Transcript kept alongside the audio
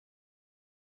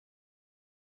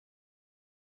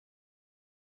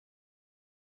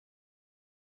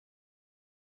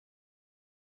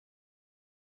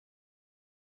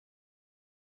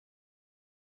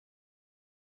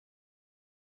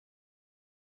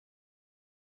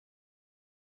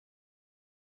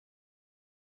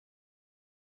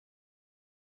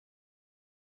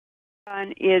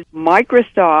Is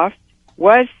Microsoft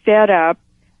was set up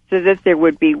so that there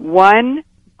would be one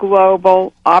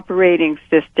global operating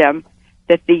system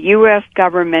that the U.S.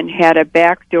 government had a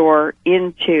backdoor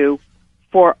into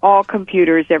for all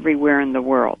computers everywhere in the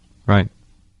world. Right.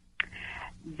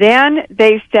 Then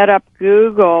they set up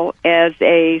Google as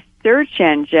a search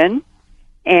engine,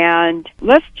 and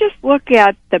let's just look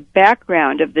at the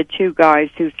background of the two guys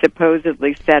who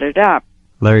supposedly set it up.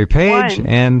 Larry Page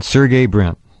and Sergey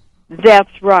Brin.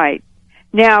 That's right.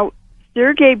 Now,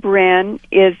 Sergey Brin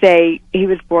he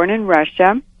was born in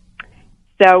Russia,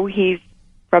 so he's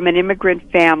from an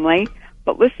immigrant family.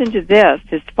 But listen to this.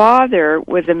 His father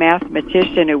was a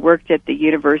mathematician who worked at the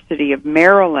University of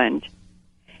Maryland,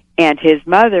 and his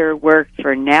mother worked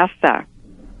for NASA.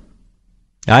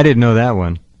 I didn't know that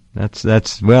one. It's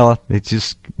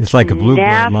like a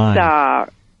blue-blood line. NASA,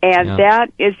 and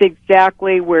that is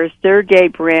exactly where Sergey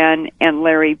Brin and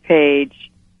Larry Page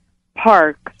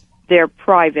park their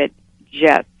private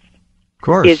jets. Of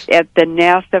course. Is at the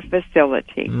NASA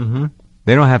facility. Mm-hmm.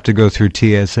 They don't have to go through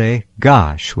TSA.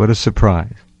 Gosh, what a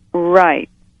surprise. Right.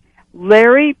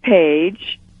 Larry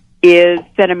Page is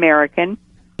an American.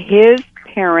 His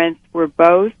parents were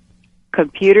both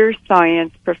computer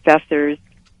science professors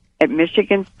at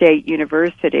Michigan State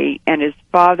University, and his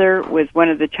father was one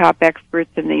of the top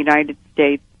experts in the United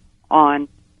States on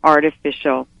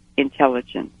artificial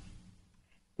intelligence.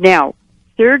 Now,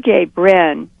 Sergey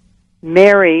Brin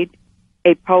married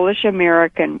a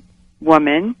Polish-American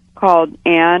woman called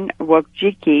Anne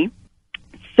Wojcicki.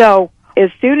 So as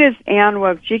soon as Anne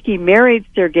Wojcicki married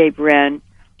Sergey Brin,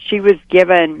 she was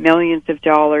given millions of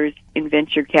dollars in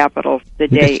venture capital the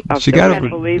day of the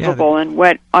unbelievable. And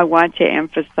what I want to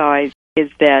emphasize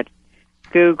is that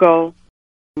Google,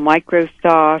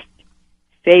 Microsoft,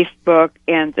 Facebook,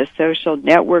 and the social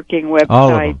networking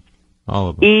websites, all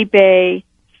of them. eBay,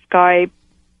 Skype,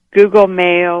 Google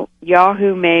Mail,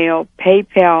 Yahoo Mail,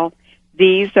 PayPal,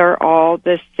 these are all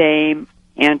the same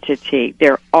entity.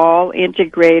 They're all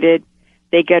integrated.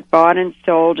 They get bought and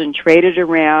sold and traded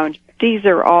around. These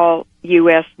are all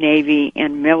U.S. Navy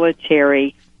and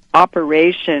military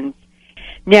operations.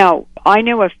 Now, I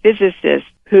know a physicist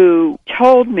who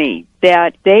told me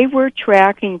that they were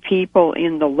tracking people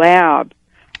in the lab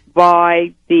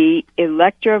by the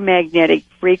electromagnetic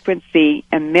frequency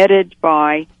emitted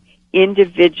by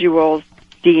individuals'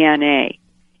 DNA.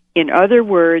 In other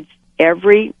words,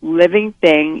 every living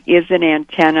thing is an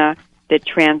antenna that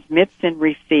transmits and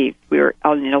receives. We're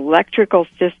an electrical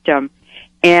system,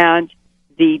 and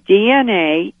the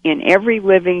DNA in every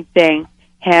living thing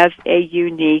has a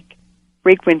unique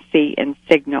frequency and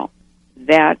signal.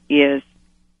 That is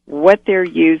what they're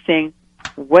using,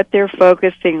 what they're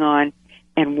focusing on,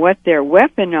 and what they're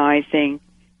weaponizing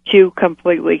to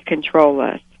completely control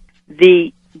us.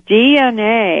 The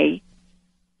DNA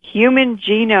Human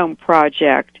Genome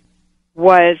Project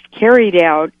was carried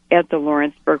out at the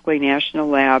Lawrence Berkeley National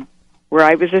Lab, where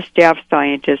I was a staff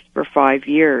scientist for 5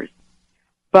 years.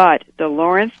 But the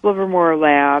Lawrence Livermore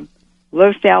Lab,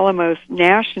 Los Alamos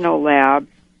National Lab,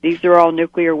 these are all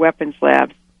nuclear weapons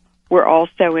labs, were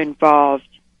also involved.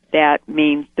 That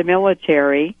means the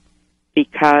military,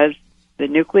 because the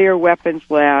nuclear weapons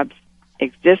labs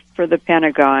exist for the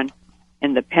Pentagon,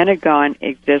 and the Pentagon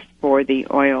exists for the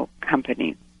oil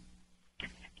companies.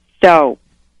 So,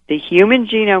 the Human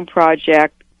Genome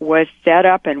Project was set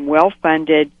up and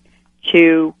well-funded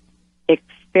to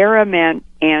experiment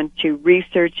and to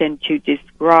research and to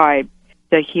describe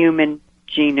the human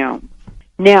genome.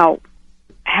 Now,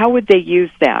 how would they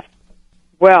use that?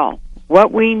 Well,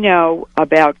 what we know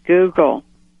about Google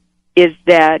is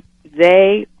that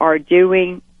they are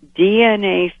doing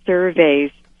DNA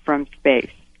surveys from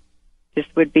space. This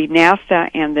would be NASA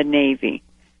and the Navy.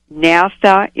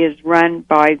 NASA is run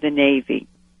by the Navy.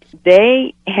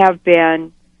 They have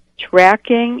been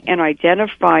tracking and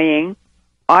identifying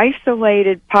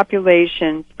isolated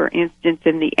populations, for instance,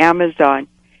 in the Amazon,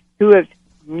 who have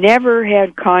never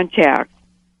had contact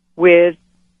with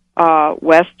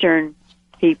Western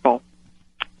people.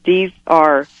 These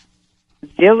are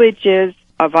villages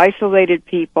of isolated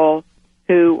people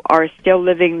who are still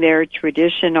living their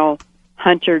traditional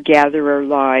hunter-gatherer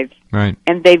lives, right?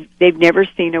 And they've never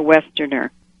seen a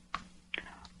Westerner.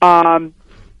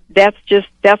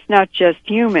 That's not just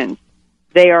humans.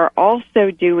 They are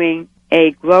also doing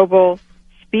a global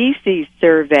species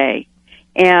survey,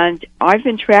 and I've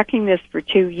been tracking this for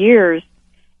 2 years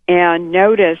and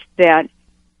noticed that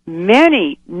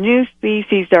many new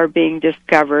species are being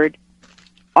discovered,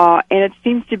 and it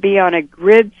seems to be on a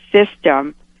grid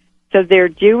system. So they're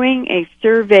doing a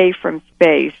survey from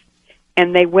space,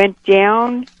 and they went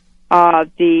down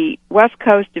the west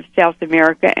coast of South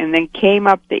America and then came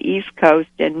up the east coast,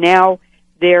 and now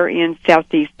they're in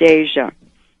Southeast Asia.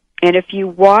 And if you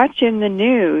watch in the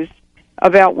news,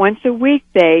 about once a week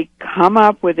they come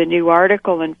up with a new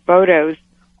article and photos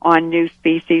on new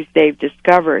species they've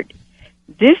discovered.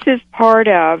 This is part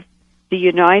of the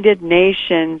United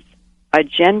Nations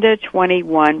Agenda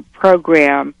 21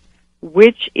 program,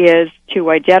 which is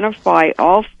to identify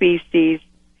all species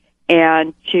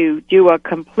and to do a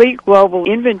complete global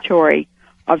inventory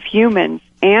of humans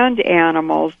and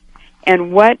animals.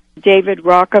 And what David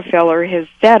Rockefeller has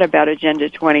said about Agenda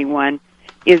 21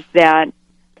 is that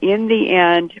in the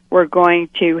end, we're going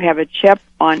to have a chip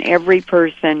on every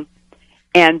person,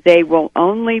 and they will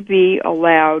only be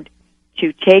allowed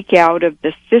to take out of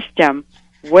the system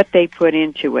what they put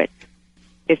into it.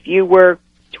 If you work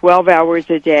 12 hours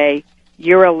a day,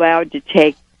 you're allowed to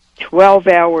take 12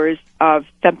 hours of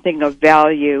something of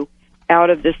value out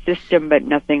of the system, but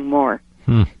nothing more.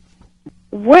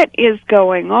 What is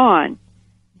going on?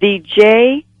 The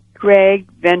J.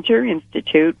 Craig Venter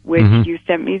Institute, which you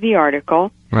sent me the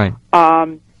article, right,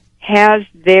 has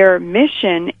their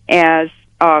mission as,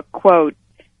 quote,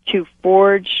 to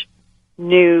forge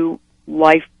new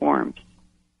life forms,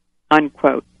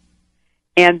 unquote.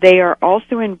 And they are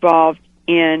also involved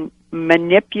in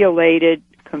manipulated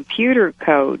computer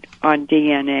code on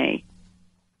DNA.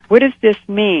 What does this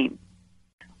mean?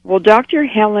 Well, Dr.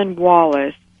 Helen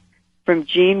Wallace from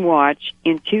GeneWatch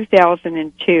in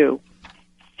 2002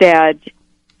 said,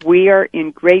 we are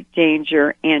in great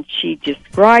danger, and she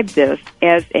described this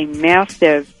as a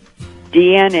massive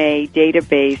DNA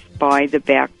database by the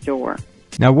back door.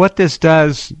 Now, what this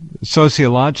does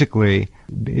sociologically,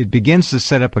 it begins to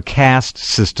set up a caste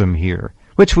system here,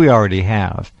 which we already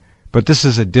have, but this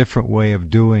is a different way of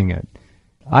doing it.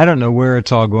 I don't know where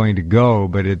it's all going to go,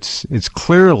 but it's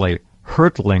clearly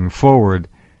hurtling forward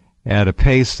at a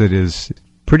pace that is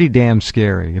pretty damn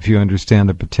scary if you understand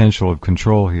the potential of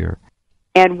control here.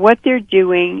 And what they're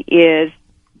doing is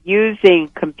using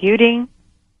computing,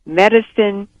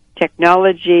 medicine,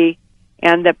 technology,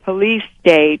 and the police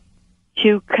state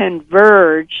to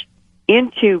converge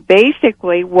into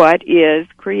basically what is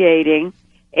creating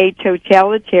a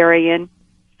totalitarian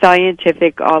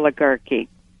scientific oligarchy.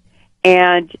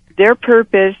 And their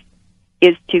purpose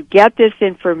is to get this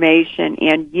information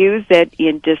and use it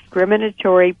in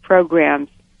discriminatory programs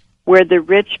where the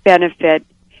rich benefit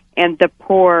and the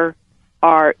poor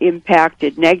are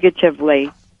impacted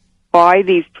negatively by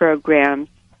these programs.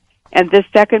 And the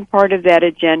second part of that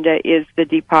agenda is the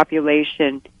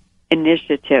depopulation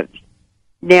initiatives.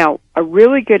 Now, a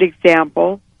really good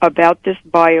example about this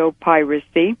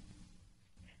biopiracy.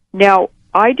 Now,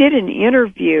 I did an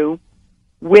interview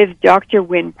with Dr.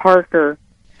 Wynne Parker.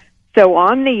 So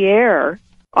on the air,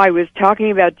 I was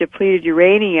talking about depleted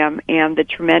uranium and the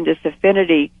tremendous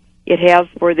affinity it has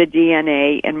for the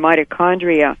DNA and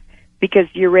mitochondria, because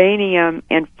uranium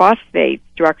and phosphate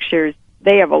structures,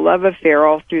 they have a love affair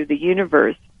all through the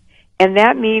universe. And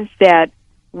that means that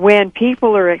when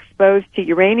people are exposed to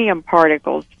uranium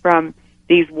particles from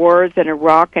these wars in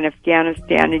Iraq and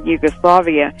Afghanistan and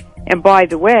Yugoslavia, and by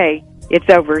the way, it's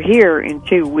over here in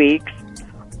 2 weeks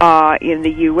in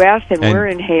the U.S., and we're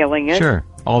inhaling it. Sure,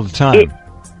 all the time.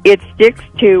 It sticks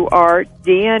to our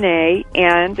DNA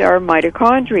and our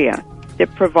mitochondria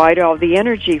that provide all the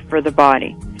energy for the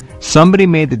body. Somebody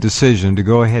made the decision to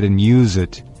go ahead and use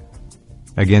it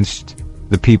against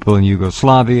the people in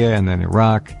Yugoslavia and then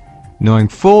Iraq, knowing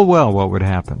full well what would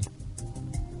happen.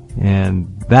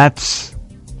 And that's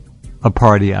a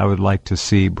party I would like to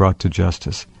see brought to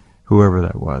justice, whoever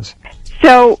that was.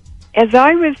 So, as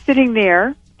I was sitting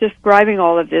there describing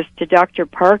all of this to Dr.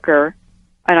 Parker,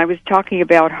 and I was talking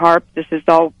about HAARP, this is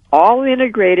all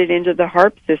integrated into the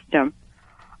HAARP system,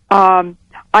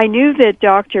 I knew that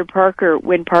Dr. Parker,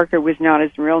 when Parker was not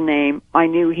his real name, I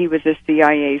knew he was a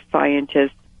CIA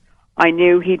scientist. I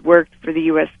knew he'd worked for the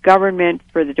U.S. government,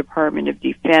 for the Department of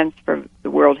Defense, for the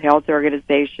World Health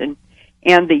Organization,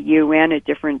 and the UN at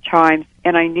different times.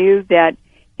 And I knew that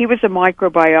he was a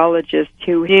microbiologist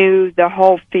who knew the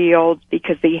whole field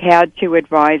because he had to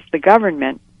advise the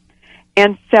government.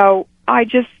 And so I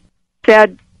just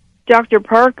said, Dr.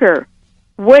 Parker,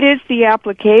 what is the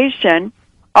application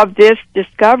of this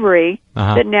discovery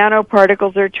that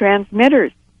nanoparticles are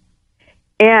transmitters?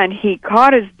 And he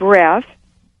caught his breath,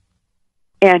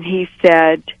 and he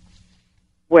said,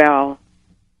 well,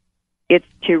 it's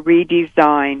to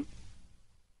redesign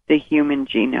the human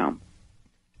genome.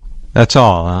 That's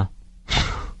all, huh?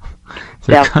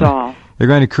 That's all. They're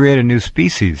going to create a new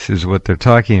species, is what they're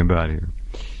talking about here.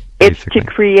 Basically. It's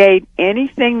to create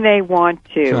anything they want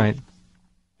to. That's right.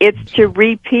 It's to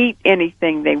repeat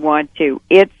anything they want to.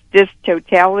 It's this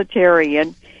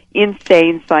totalitarian,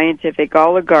 insane scientific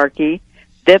oligarchy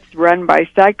that's run by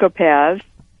psychopaths,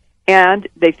 and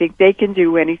they think they can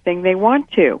do anything they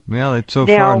want to. Well, so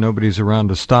far nobody's around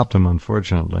to stop them,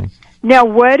 unfortunately. Now,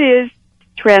 what is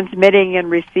transmitting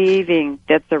and receiving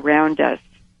that's around us?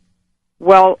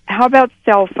 Well, how about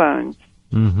cell phones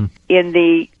in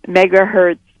the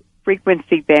megahertz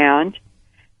frequency band?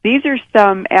 These are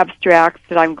some abstracts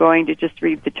that I'm going to just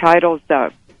read the titles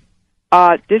of.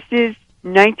 This is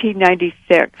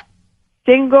 1996.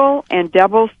 Single and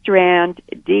double-strand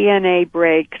DNA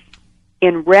breaks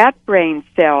in rat brain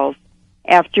cells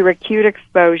after acute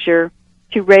exposure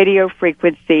to radio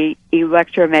frequency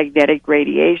electromagnetic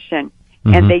radiation.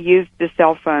 And they used the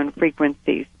cell phone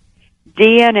frequencies.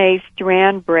 DNA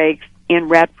strand breaks in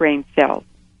rat brain cells.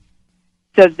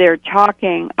 So they're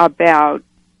talking about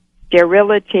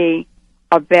sterility,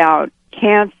 about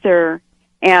cancer,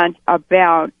 and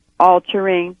about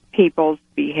altering people's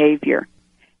behavior.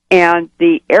 And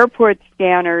the airport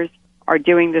scanners are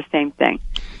doing the same thing.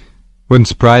 Wouldn't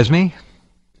surprise me.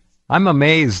 I'm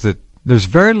amazed that there's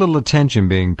very little attention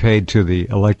being paid to the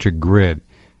electric grid.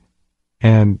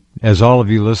 And as all of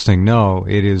you listening know,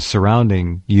 it is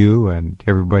surrounding you and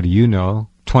everybody you know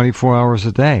 24 hours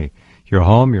a day. Your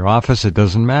home, your office, it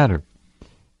doesn't matter.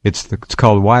 It's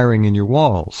called wiring in your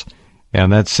walls.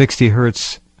 And that 60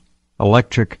 hertz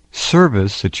electric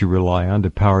service that you rely on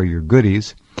to power your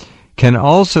goodies can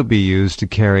also be used to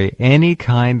carry any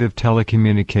kind of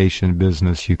telecommunication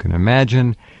business you can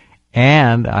imagine,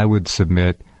 and I would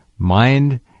submit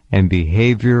mind and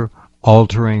behavior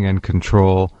altering and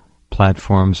control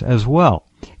platforms as well.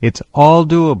 It's all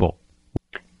doable.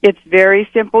 It's very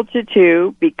simple to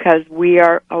do because we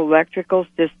are electrical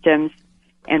systems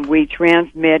and we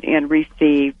transmit and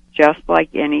receive just like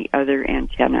any other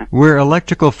antenna. We're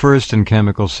electrical first and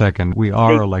chemical second. We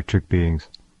are electric beings.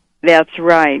 That's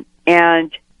right.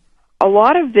 And a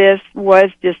lot of this was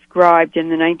described in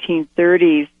the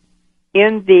 1930s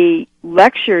in the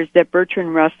lectures that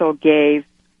Bertrand Russell gave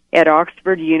at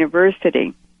Oxford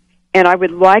University. And I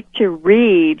would like to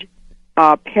read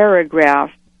a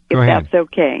paragraph, if that's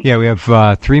okay. Yeah, we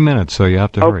have 3 minutes, so you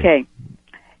have to hurry. Okay.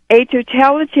 A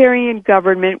totalitarian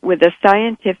government with a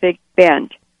scientific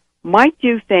bent might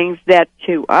do things that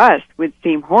to us would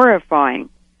seem horrifying.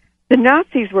 The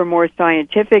Nazis were more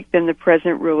scientific than the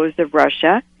present rulers of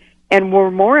Russia and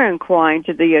were more inclined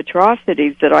to the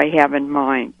atrocities that I have in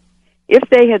mind. If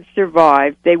they had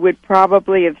survived, they would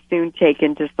probably have soon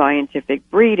taken to scientific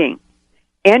breeding.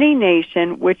 Any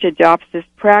nation which adopts this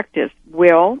practice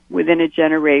will, within a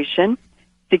generation,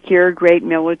 secure great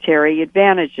military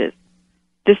advantages.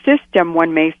 The system,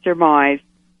 one may surmise,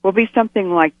 will be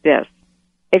something like this,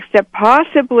 except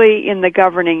possibly in the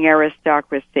governing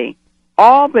aristocracy.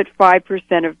 All but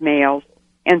 5% of males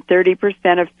and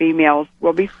 30% of females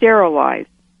will be sterilized.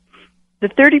 The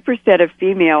 30% of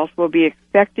females will be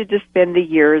expected to spend the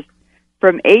years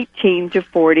from 18 to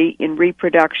 40 in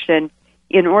reproduction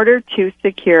in order to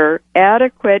secure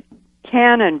adequate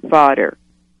cannon fodder.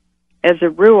 As a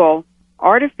rule,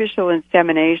 artificial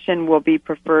insemination will be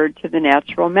preferred to the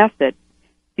natural method.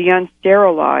 The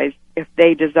unsterilized, if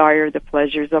they desire the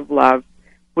pleasures of love,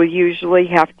 will usually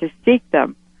have to seek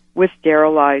them with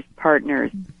sterilized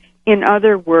partners. In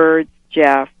other words,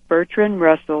 Jeff, Bertrand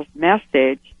Russell's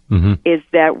message is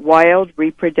that wild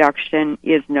reproduction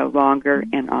is no longer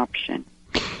an option.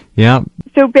 Yeah.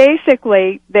 So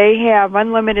basically, they have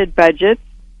unlimited budgets.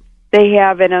 They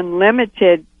have an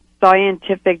unlimited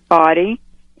scientific body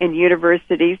in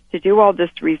universities to do all this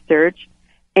research.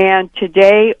 And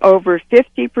today, over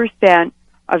 50%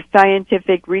 of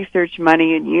scientific research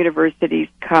money in universities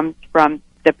comes from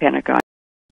the Pentagon.